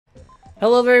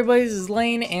Hello everybody, this is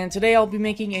Lane, and today I'll be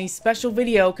making a special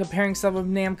video comparing some of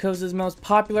Namco's most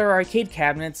popular arcade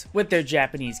cabinets with their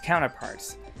Japanese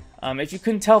counterparts. If you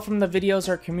couldn't tell from the videos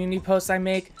or community posts I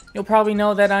make, you'll probably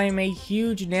know that I am a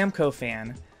huge Namco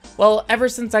fan. Well, ever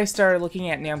since I started looking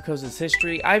at Namco's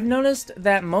history, I've noticed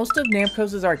that most of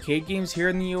Namco's arcade games here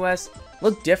in the US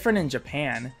look different in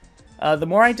Japan. The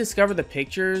more I discover the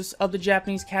pictures of the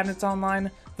Japanese cabinets online,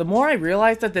 the more I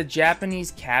realize that the Japanese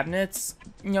cabinets,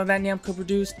 that Namco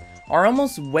produced, are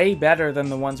almost way better than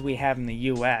the ones we have in the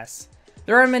US.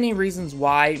 There are many reasons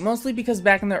why, mostly because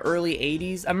back in the early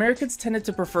 80s, Americans tended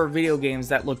to prefer video games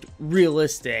that looked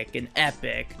realistic and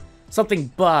epic, something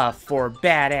buff or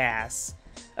badass.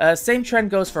 Same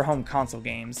trend goes for home console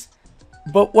games.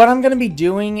 But what I'm going to be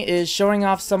doing is showing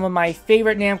off some of my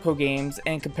favorite Namco games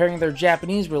and comparing their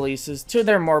Japanese releases to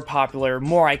their more popular,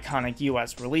 more iconic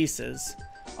US releases.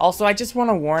 Also, I just want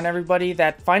to warn everybody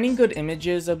that finding good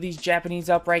images of these Japanese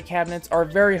upright cabinets are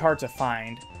very hard to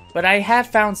find, but I have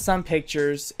found some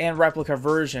pictures and replica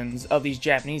versions of these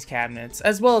Japanese cabinets,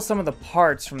 as well as some of the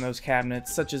parts from those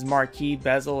cabinets, such as marquee,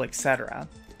 bezel, etc.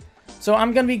 So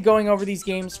I'm going to be going over these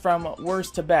games from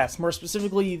worst to best, more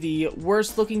specifically the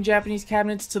worst looking Japanese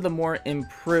cabinets to the more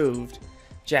improved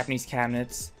Japanese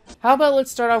cabinets. How about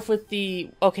let's start off with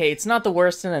okay, it's not the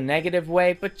worst in a negative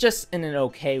way, but just in an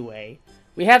okay way.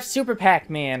 We have Super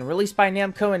Pac-Man, released by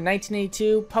Namco in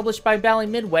 1982, published by Bally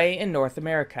Midway in North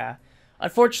America.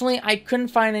 Unfortunately, I couldn't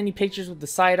find any pictures with the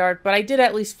side art, but I did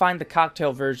at least find the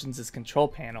cocktail version's control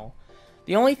panel.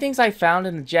 The only things I found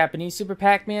in the Japanese Super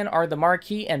Pac-Man are the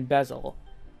marquee and bezel.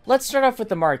 Let's start off with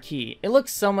the marquee. It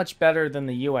looks so much better than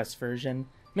the US version,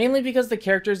 mainly because the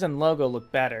characters and logo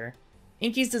look better.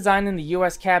 Inky's design in the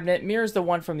US cabinet mirrors the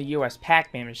one from the US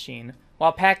Pac-Man machine,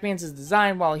 while Pac-Man's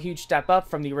design, while a huge step up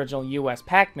from the original US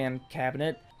Pac-Man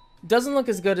cabinet, doesn't look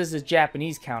as good as his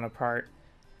Japanese counterpart.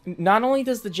 Not only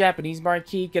does the Japanese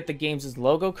marquee get the game's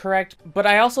logo correct, but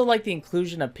I also like the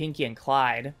inclusion of Pinky and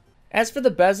Clyde. As for the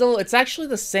bezel, it's actually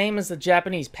the same as the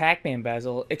Japanese Pac-Man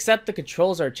bezel, except the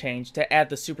controls are changed to add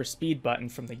the super speed button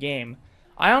from the game.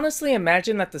 I honestly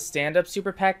imagine that the stand-up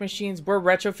Super Pac machines were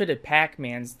retrofitted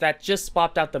Pac-Mans that just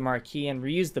swapped out the marquee and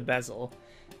reused the bezel.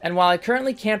 And while I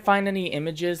currently can't find any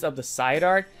images of the side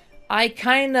art, I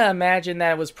kinda imagine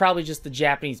that it was probably just the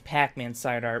Japanese Pac-Man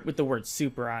side art with the word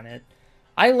super on it.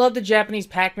 I love the Japanese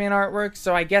Pac-Man artwork,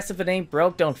 so I guess if it ain't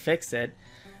broke, don't fix it.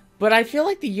 But I feel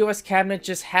like the US cabinet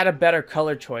just had a better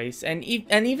color choice, and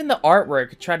even the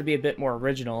artwork tried to be a bit more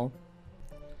original.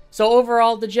 So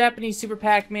overall, the Japanese Super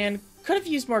Pac-Man could have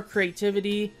used more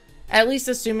creativity, at least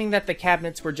assuming that the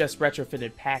cabinets were just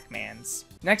retrofitted Pac-Mans.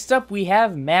 Next up, we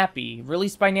have Mappy,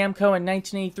 released by Namco in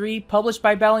 1983, published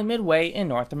by Bally Midway in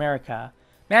North America.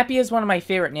 Mappy is one of my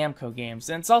favorite Namco games,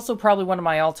 and it's also probably one of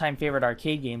my all-time favorite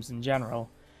arcade games in general.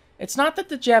 It's not that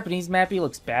the Japanese Mappy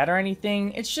looks bad or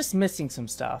anything, it's just missing some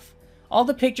stuff. All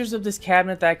the pictures of this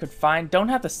cabinet that I could find don't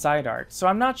have the side art, so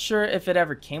I'm not sure if it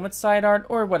ever came with side art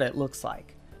or what it looks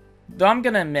like. Though I'm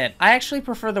gonna admit, I actually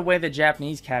prefer the way the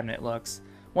Japanese cabinet looks.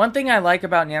 One thing I like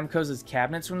about Namco's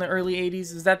cabinets from the early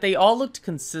 80s is that they all looked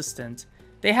consistent.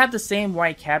 They have the same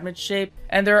white cabinet shape,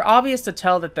 and they're obvious to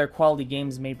tell that they're quality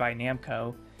games made by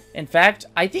Namco. In fact,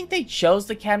 I think they chose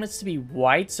the cabinets to be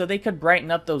white so they could brighten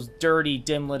up those dirty,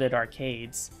 dim-lighted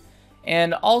arcades,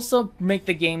 and also make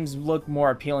the games look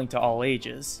more appealing to all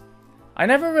ages. I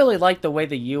never really liked the way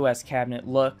the US cabinet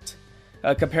looked,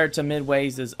 compared to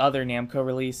Midway's other Namco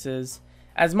releases.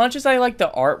 As much as I like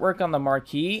the artwork on the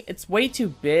marquee, it's way too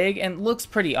big and looks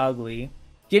pretty ugly.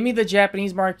 Give me the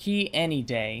Japanese marquee any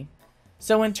day.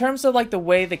 So in terms of the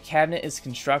way the cabinet is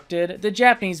constructed, the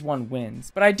Japanese one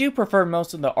wins, but I do prefer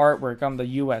most of the artwork on the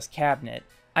US cabinet.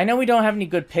 I know we don't have any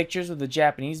good pictures of the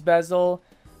Japanese bezel,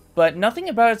 but nothing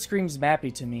about it screams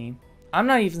Mappy to me. I'm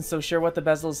not even so sure what the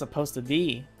bezel is supposed to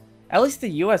be. At least the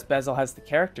US bezel has the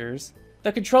characters.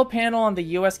 The control panel on the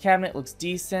US cabinet looks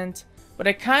decent, but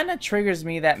it kinda triggers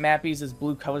me that Mappy's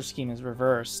blue color scheme is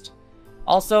reversed.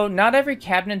 Also, not every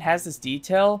cabinet has this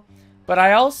detail, but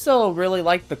I also really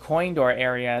like the coin door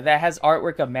area that has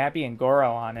artwork of Mappy and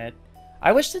Goro on it.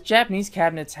 I wish the Japanese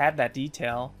cabinets had that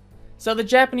detail. So the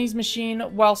Japanese machine,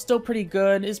 while still pretty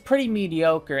good, is pretty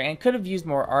mediocre and could have used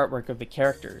more artwork of the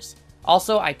characters.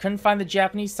 Also, I couldn't find the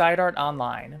Japanese side art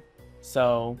online.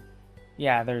 So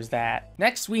yeah, there's that.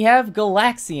 Next, we have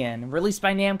Galaxian, released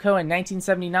by Namco in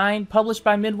 1979, published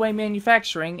by Midway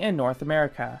Manufacturing in North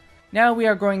America. Now we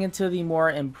are going into the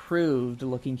more improved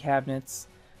looking cabinets.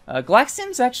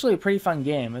 Galaxian's actually a pretty fun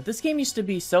game. This game used to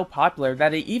be so popular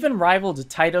that it even rivaled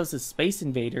Taito's Space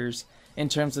Invaders in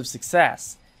terms of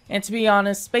success. And to be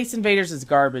honest, Space Invaders is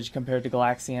garbage compared to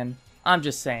Galaxian. I'm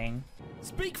just saying.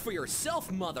 Speak for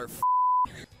yourself,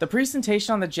 The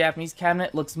presentation on the Japanese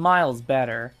cabinet looks miles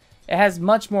better. It has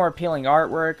much more appealing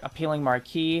artwork, appealing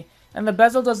marquee, and the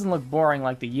bezel doesn't look boring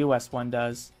like the US one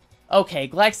does. Okay,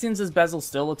 Glaxian's bezel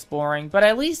still looks boring, but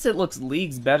at least it looks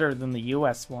leagues better than the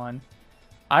US one.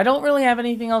 I don't really have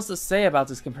anything else to say about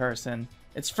this comparison.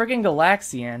 It's friggin'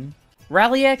 Galaxian.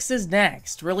 Rally X is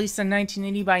next, released in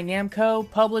 1980 by Namco,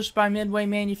 published by Midway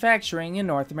Manufacturing in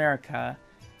North America.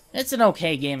 It's an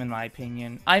okay game in my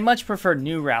opinion. I much prefer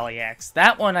New Rally X,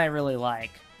 that one I really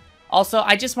like. Also,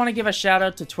 I just want to give a shout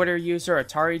out to Twitter user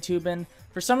AtariTubin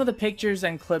for some of the pictures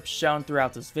and clips shown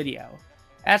throughout this video.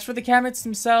 As for the cabinets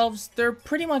themselves, they're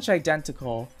pretty much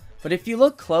identical, but if you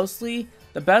look closely,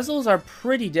 the bezels are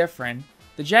pretty different.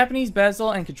 The Japanese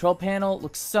bezel and control panel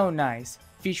looks so nice,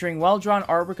 featuring well-drawn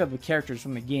artwork of the characters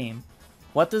from the game.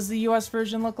 What does the US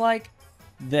version look like?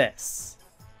 This.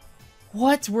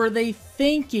 What were they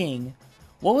thinking?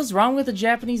 What was wrong with the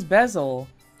Japanese bezel?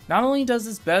 Not only does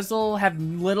this bezel have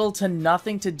little to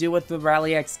nothing to do with the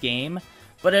Rally X game,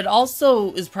 but it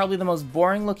also is probably the most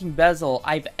boring looking bezel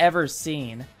I've ever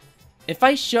seen. If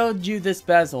I showed you this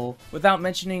bezel without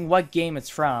mentioning what game it's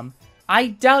from, I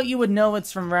doubt you would know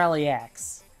it's from Rally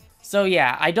X. So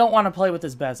yeah, I don't want to play with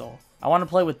this bezel. I want to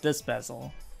play with this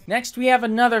bezel. Next, we have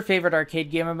another favorite arcade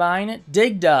game of mine,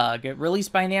 Dig Dug,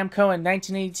 released by Namco in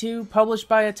 1982, published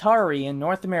by Atari in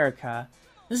North America.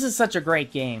 This is such a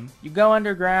great game. You go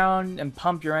underground and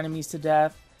pump your enemies to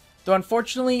death. Though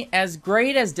unfortunately, as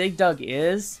great as Dig Dug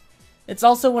is, it's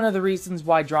also one of the reasons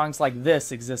why drawings like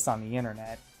this exist on the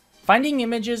internet. Finding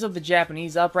images of the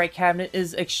Japanese upright cabinet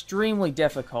is extremely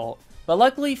difficult, but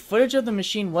luckily footage of the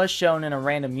machine was shown in a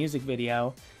random music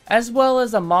video, as well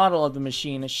as a model of the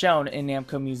machine is shown in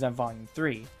Namco Museum Volume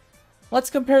 3. Let's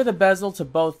compare the bezel to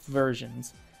both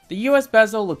versions. The US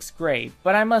bezel looks great,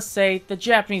 but I must say, the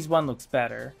Japanese one looks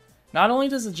better. Not only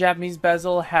does the Japanese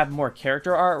bezel have more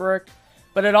character artwork,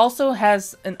 but it also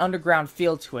has an underground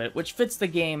feel to it, which fits the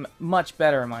game much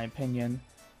better in my opinion.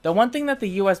 The one thing that the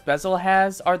US bezel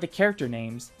has are the character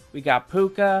names. We got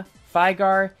Puka,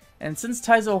 Fygar, and since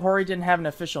Taizo Hori didn't have an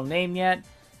official name yet,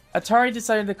 Atari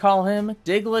decided to call him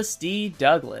Digless D.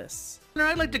 Douglas.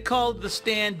 I'd like to call the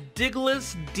stand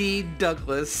Digless D.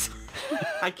 Douglas.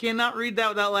 I cannot read that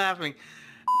without laughing.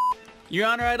 Your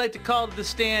Honor, I'd like to call to the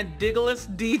stand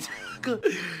Digless D.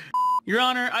 Your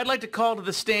Honor, I'd like to call to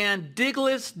the stand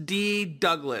Digless D.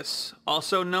 Douglas,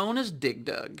 also known as Dig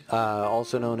Dug.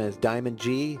 Also known as Diamond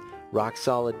G, Rock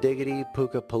Solid Diggity,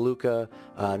 Puka Palooka,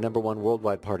 #1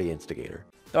 worldwide party instigator.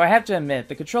 Though I have to admit,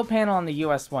 the control panel on the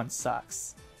US one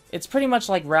sucks. It's pretty much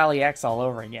like Rally X all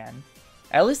over again.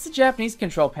 At least the Japanese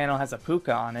control panel has a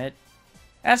Puka on it.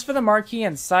 As for the marquee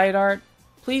and side art,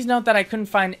 please note that I couldn't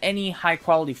find any high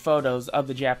quality photos of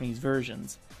the Japanese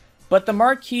versions. But the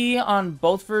marquee on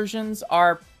both versions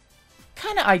are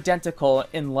kinda identical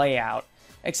in layout,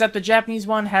 except the Japanese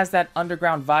one has that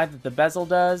underground vibe that the bezel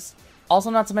does. Also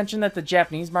not to mention that the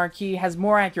Japanese marquee has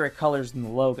more accurate colors than the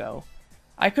logo.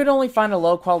 I could only find a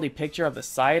low quality picture of the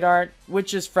side art,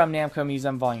 which is from Namco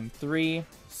Museum Volume 3.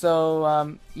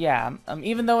 So,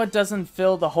 even though it doesn't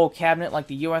fill the whole cabinet like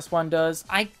the US one does,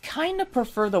 I kinda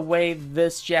prefer the way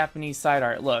this Japanese side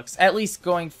art looks, at least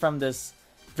going from this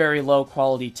very low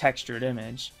quality textured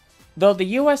image. Though the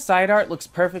US side art looks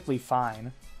perfectly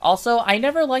fine. Also, I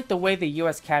never liked the way the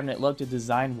US cabinet looked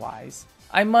design wise.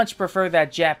 I much prefer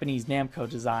that Japanese Namco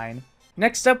design.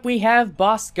 Next up we have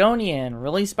Bosconian,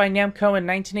 released by Namco in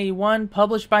 1981,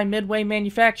 published by Midway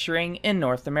Manufacturing in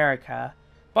North America.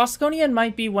 Bosconian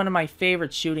might be one of my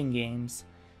favorite shooting games.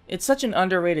 It's such an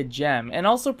underrated gem, and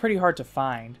also pretty hard to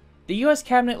find. The US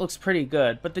cabinet looks pretty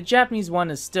good, but the Japanese one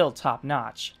is still top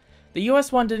notch. The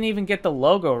US one didn't even get the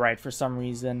logo right for some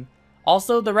reason.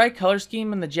 Also, the right color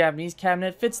scheme in the Japanese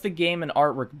cabinet fits the game and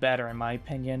artwork better in my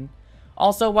opinion.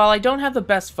 Also, while I don't have the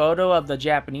best photo of the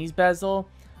Japanese bezel,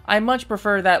 I much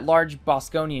prefer that large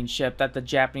Bosconian ship that the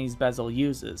Japanese bezel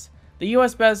uses. The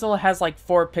US bezel has like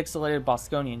 4 pixelated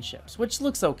Bosconian ships, which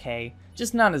looks okay,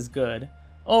 just not as good.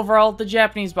 Overall, the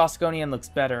Japanese Bosconian looks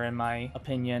better in my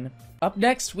opinion. Up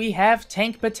next, we have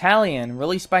Tank Battalion,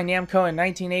 released by Namco in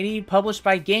 1980, published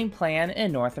by Game Plan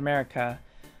in North America.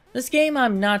 This game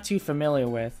I'm not too familiar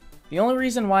with. The only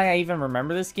reason why I even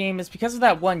remember this game is because of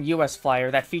that one US flyer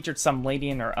that featured some lady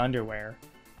in her underwear.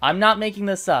 I'm not making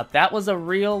this up, that was a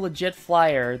real legit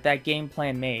flyer that Game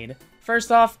Plan made.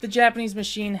 First off, the Japanese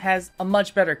machine has a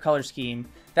much better color scheme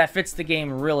that fits the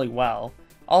game really well.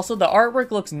 Also, the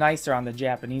artwork looks nicer on the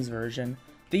Japanese version.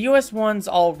 The US one's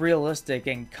all realistic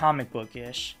and comic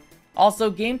book-ish.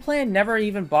 Also, Game Plan never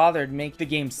even bothered to make the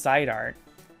game's side art.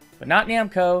 But not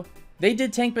Namco. They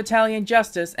did Tank Battalion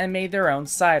justice and made their own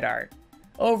side art.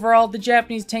 Overall, the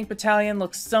Japanese Tank Battalion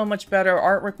looks so much better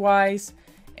artwork-wise,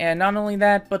 and not only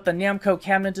that, but the Namco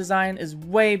cabinet design is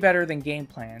way better than Game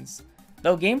Plan's.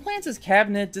 Though Game Plan's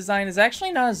cabinet design is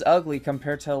actually not as ugly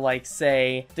compared to, like,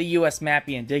 say, the US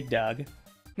Mappy and Dig Dug.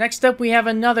 Next up, we have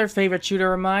another favorite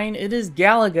shooter of mine. It is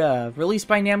Galaga, released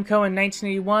by Namco in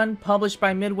 1981, published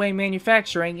by Midway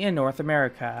Manufacturing in North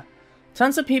America.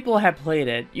 Tons of people have played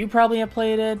it. You probably have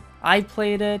played it. I've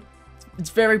played it. It's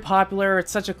very popular.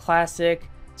 It's such a classic.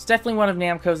 It's definitely one of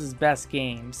Namco's best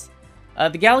games.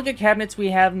 The Galaga cabinets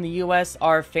we have in the US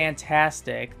are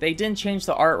fantastic. They didn't change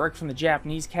the artwork from the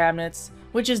Japanese cabinets,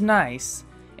 which is nice.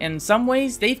 In some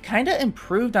ways, they've kind of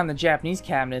improved on the Japanese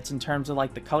cabinets in terms of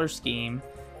like the color scheme,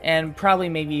 and probably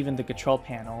maybe even the control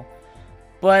panel.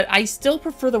 But I still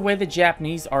prefer the way the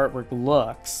Japanese artwork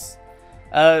looks.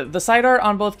 The side art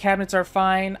on both cabinets are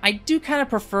fine. I do kind of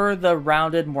prefer the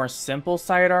rounded, more simple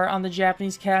side art on the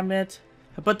Japanese cabinet,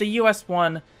 but the US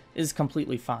one is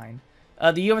completely fine.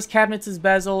 The US cabinet's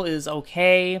bezel is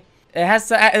okay.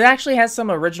 It actually has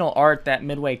some original art that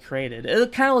Midway created.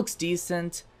 It kind of looks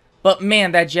decent, but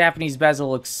man, that Japanese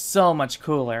bezel looks so much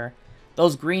cooler.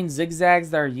 Those green zigzags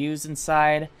that are used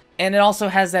inside, and it also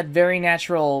has that very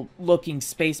natural looking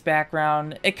space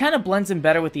background. It kind of blends in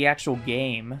better with the actual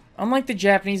game. Unlike the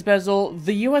Japanese bezel,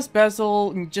 the US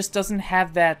bezel just doesn't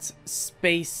have that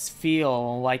space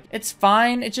feel. Like, it's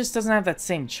fine, it just doesn't have that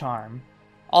same charm.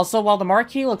 Also, while the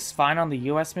marquee looks fine on the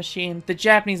US machine, the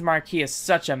Japanese marquee is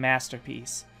such a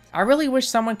masterpiece. I really wish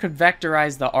someone could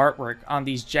vectorize the artwork on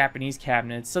these Japanese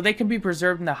cabinets so they could be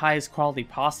preserved in the highest quality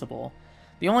possible.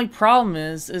 The only problem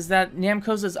is that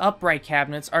Namco's upright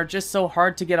cabinets are just so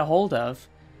hard to get a hold of.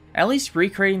 At least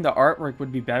recreating the artwork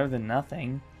would be better than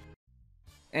nothing.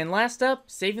 And last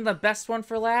up, saving the best one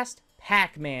for last,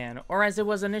 Pac-Man, or as it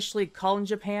was initially called in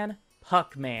Japan,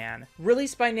 Pac-Man.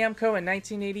 Released by Namco in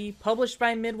 1980, published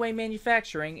by Midway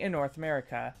Manufacturing in North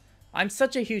America. I'm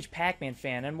such a huge Pac-Man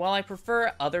fan, and while I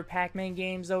prefer other Pac-Man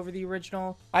games over the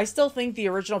original, I still think the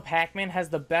original Pac-Man has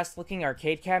the best looking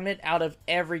arcade cabinet out of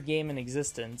every game in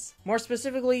existence. More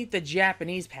specifically, the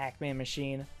Japanese Pac-Man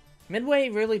machine. Midway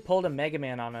really pulled a Mega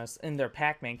Man on us in their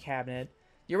Pac-Man cabinet.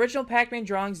 The original Pac-Man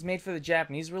drawings made for the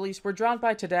Japanese release were drawn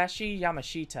by Tadashi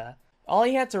Yamashita. All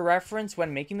he had to reference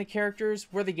when making the characters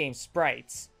were the game's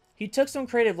sprites. He took some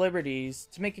creative liberties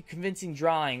to make a convincing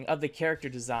drawing of the character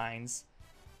designs.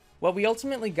 What we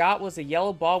ultimately got was a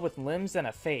yellow ball with limbs and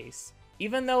a face.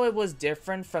 Even though it was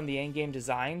different from the in-game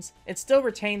designs, it still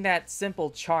retained that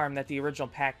simple charm that the original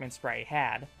Pac-Man sprite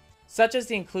had. Such as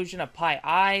the inclusion of pie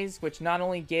eyes, which not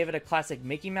only gave it a classic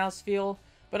Mickey Mouse feel,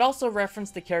 but also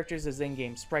referenced the characters as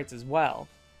in-game sprites as well.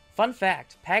 Fun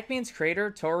fact, Pac-Man's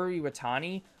creator, Toru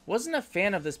Iwatani, wasn't a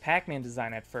fan of this Pac-Man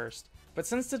design at first, but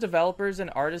since the developers and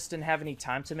artists didn't have any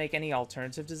time to make any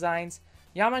alternative designs,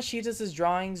 Yamashita's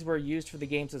drawings were used for the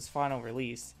game's final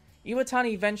release.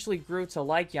 Iwatani eventually grew to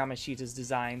like Yamashita's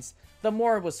designs, the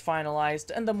more it was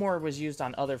finalized and the more it was used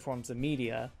on other forms of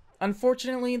media.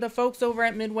 Unfortunately, the folks over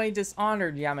at Midway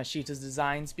dishonored Yamashita's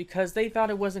designs because they thought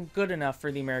it wasn't good enough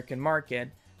for the American market,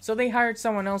 so they hired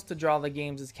someone else to draw the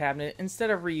game's cabinet instead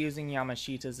of reusing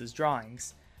Yamashita's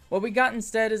drawings. What we got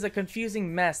instead is a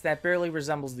confusing mess that barely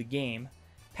resembles the game.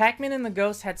 Pac-Man and the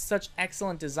Ghost had such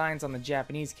excellent designs on the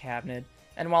Japanese cabinet,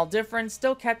 and while different,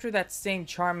 still captured that same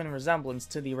charm and resemblance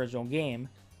to the original game.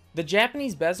 The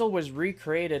Japanese bezel was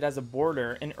recreated as a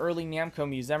border in early Namco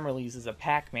Museum releases of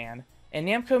Pac-Man, and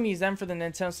Namco Museum for the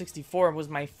Nintendo 64 was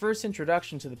my first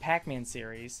introduction to the Pac-Man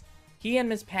series. He and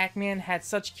Miss Pac-Man had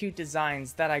such cute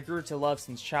designs that I grew to love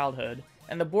since childhood,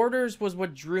 and the borders was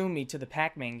what drew me to the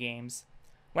Pac-Man games.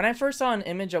 When I first saw an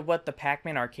image of what the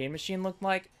Pac-Man arcade machine looked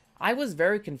like, I was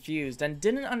very confused and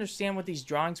didn't understand what these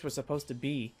drawings were supposed to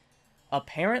be.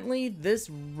 Apparently, this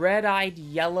red-eyed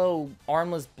yellow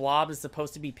armless blob is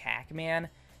supposed to be Pac-Man,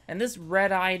 and this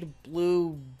red-eyed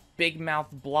blue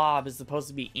big-mouthed blob is supposed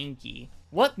to be Inky.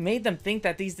 What made them think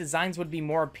that these designs would be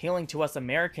more appealing to us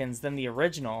Americans than the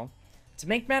original? To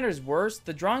make matters worse,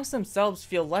 the drawings themselves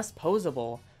feel less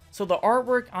posable, so the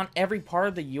artwork on every part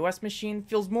of the US machine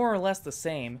feels more or less the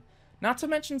same, not to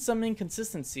mention some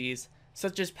inconsistencies,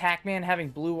 such as Pac-Man having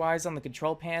blue eyes on the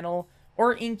control panel,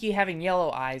 or Inky having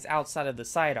yellow eyes outside of the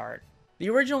side art. The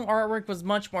original artwork was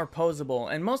much more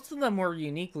posable, and most of them were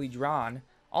uniquely drawn.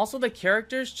 Also, the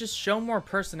characters just show more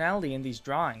personality in these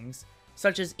drawings,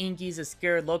 such as Inky's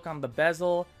scared look on the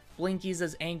bezel,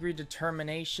 Blinky's angry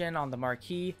determination on the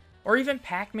marquee, or even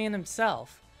Pac-Man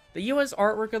himself. The US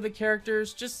artwork of the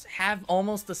characters just have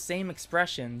almost the same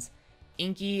expressions.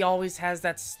 Inky always has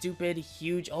that stupid,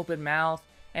 huge open mouth,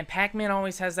 and Pac-Man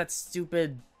always has that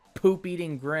stupid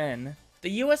poop-eating grin.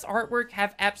 The US artwork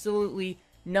have absolutely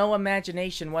no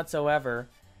imagination whatsoever.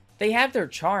 They have their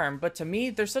charm, but to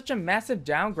me, they're such a massive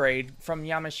downgrade from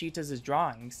Yamashita's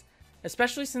drawings,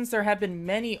 especially since there have been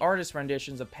many artist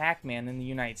renditions of Pac-Man in the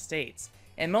United States,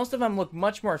 and most of them look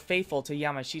much more faithful to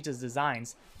Yamashita's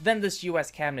designs than this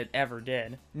US cabinet ever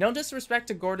did. No disrespect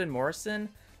to Gordon Morrison,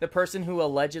 the person who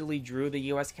allegedly drew the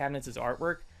US cabinet's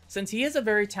artwork, since he is a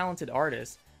very talented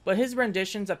artist, but his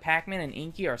renditions of Pac-Man and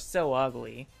Inky are so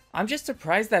ugly. I'm just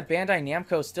surprised that Bandai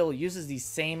Namco still uses these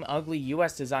same ugly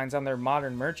US designs on their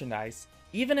modern merchandise,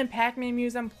 even in Pac-Man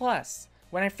Museum Plus.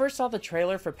 When I first saw the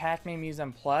trailer for Pac-Man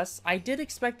Museum Plus, I did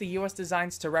expect the US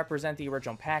designs to represent the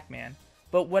original Pac-Man,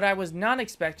 but what I was not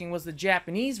expecting was the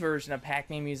Japanese version of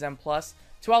Pac-Man Museum Plus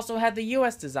to also have the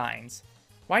US designs.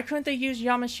 Why couldn't they use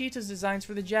Yamashita's designs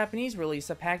for the Japanese release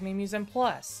of Pac-Man Museum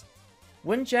Plus?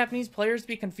 Wouldn't Japanese players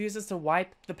be confused as to why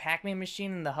the Pac-Man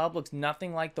machine in the hub looks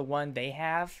nothing like the one they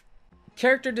have?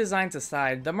 Character designs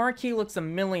aside, the marquee looks a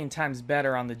million times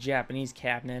better on the Japanese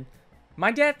cabinet.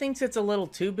 My dad thinks it's a little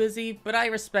too busy, but I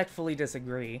respectfully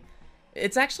disagree.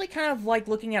 It's actually kind of like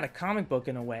looking at a comic book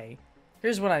in a way.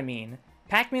 Here's what I mean.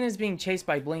 Pac-Man is being chased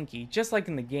by Blinky, just like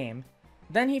in the game.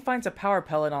 Then he finds a power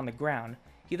pellet on the ground.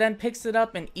 He then picks it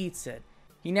up and eats it.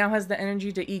 He now has the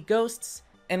energy to eat ghosts,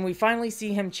 and we finally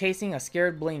see him chasing a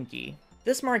scared Blinky.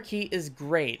 This marquee is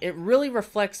great. It really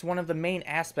reflects one of the main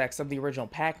aspects of the original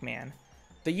Pac-Man.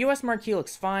 The US marquee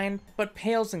looks fine, but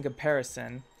pales in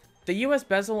comparison. The US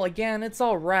bezel, again, it's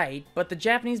alright, but the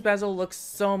Japanese bezel looks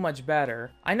so much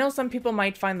better. I know some people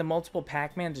might find the multiple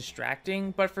Pac-Man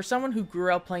distracting, but for someone who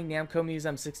grew up playing Namco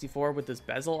Museum 64 with this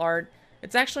bezel art,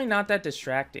 it's actually not that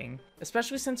distracting,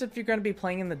 especially since if you're going to be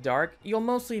playing in the dark, you'll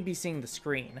mostly be seeing the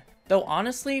screen. Though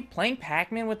honestly, playing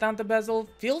Pac-Man without the bezel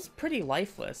feels pretty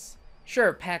lifeless.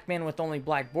 Sure, Pac-Man with only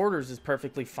black borders is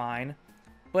perfectly fine,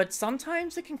 but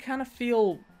sometimes it can kind of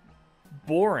feel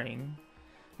boring.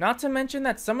 Not to mention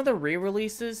that some of the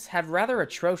re-releases have rather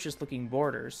atrocious looking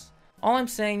borders. All I'm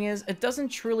saying is, it doesn't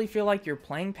truly feel like you're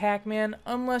playing Pac-Man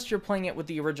unless you're playing it with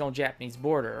the original Japanese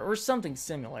border, or something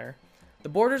similar. The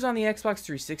borders on the Xbox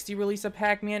 360 release of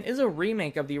Pac-Man is a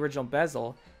remake of the original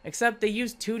bezel, except they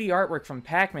used 2D artwork from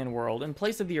Pac-Man World in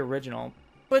place of the original,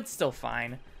 but still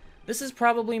fine. This is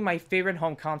probably my favorite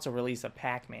home console release of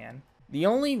Pac-Man. The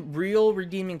only real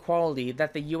redeeming quality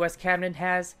that the US cabinet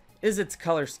has is its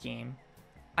color scheme.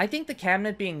 I think the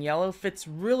cabinet being yellow fits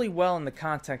really well in the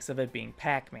context of it being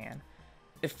Pac-Man.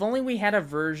 If only we had a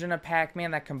version of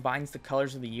Pac-Man that combines the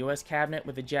colors of the US cabinet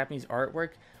with the Japanese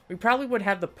artwork, we probably would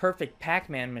have the perfect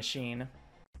Pac-Man machine.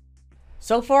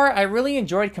 So far, I really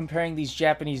enjoyed comparing these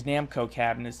Japanese Namco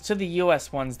cabinets to the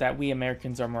US ones that we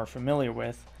Americans are more familiar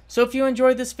with. So if you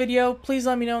enjoyed this video, please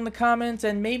let me know in the comments,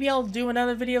 and maybe I'll do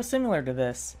another video similar to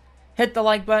this. Hit the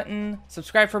like button,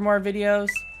 subscribe for more videos.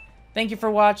 Thank you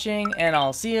for watching, and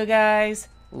I'll see you guys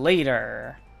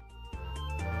later.